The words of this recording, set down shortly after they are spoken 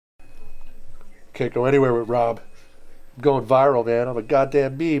Can't go anywhere with Rob. I'm going viral, man. I'm a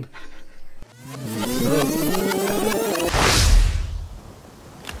goddamn meme.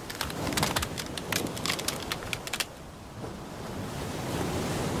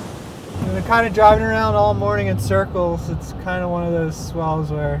 We've been kind of driving around all morning in circles. It's kind of one of those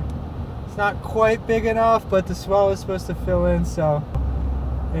swells where it's not quite big enough, but the swell is supposed to fill in, so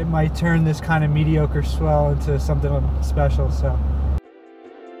it might turn this kind of mediocre swell into something special. So.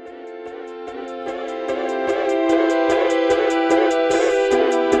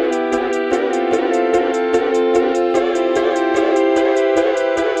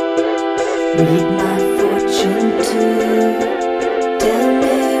 Read my fortune too. Tell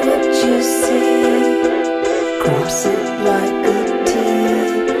me what you see. Cross it like a T.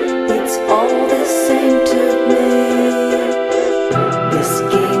 It's all the same to me. This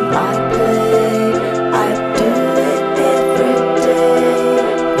game I play, I do it every day.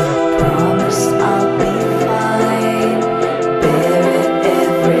 Promise I'll be fine. Bear it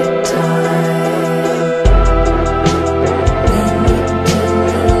every time. When you turn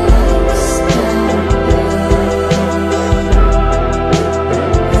the lights down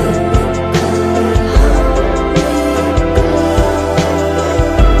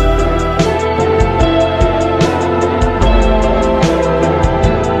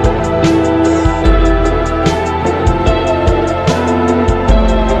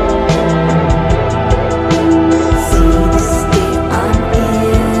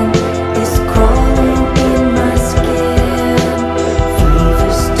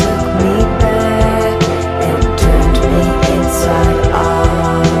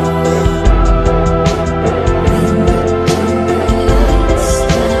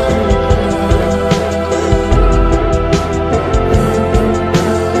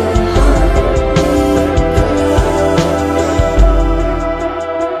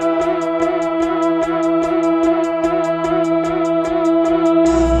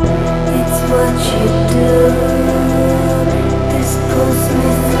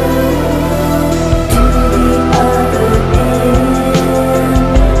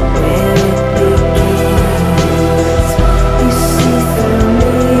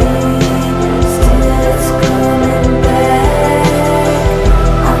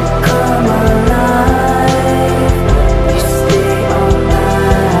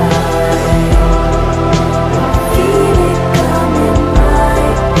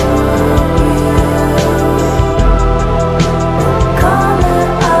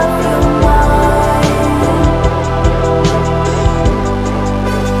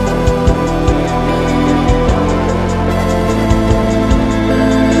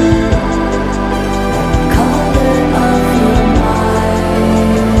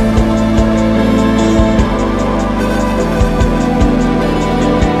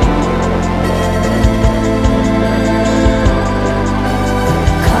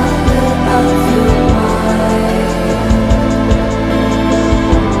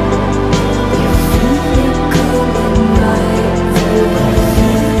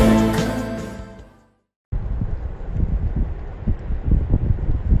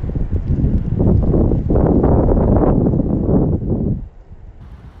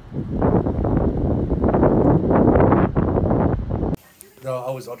No,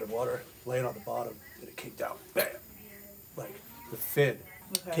 I was underwater, laying on the bottom, and it came down, bam! Like, the fin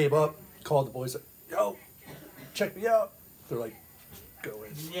came up, called the boys, like, yo, check me out. They're like, go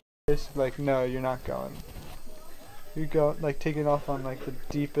in. Yeah. It's like, no, you're not going. You go, like, taking off on, like, the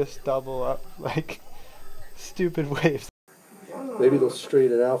deepest double up, like, stupid waves. Maybe they'll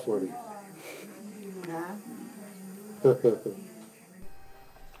straighten it out for me.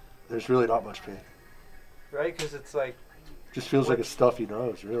 There's really not much pain. Right? Because it's like... Just feels like a stuffy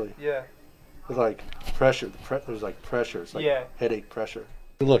nose, really. Yeah. There's like pressure. There's like pressure. It's like headache pressure.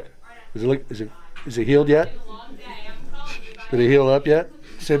 Look, is it healed yet? Did it heal up yet,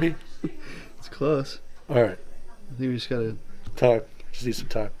 Sibby? It's close. All right. I think we just gotta... Time. Just need some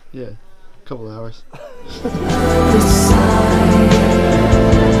time. Yeah. A couple hours.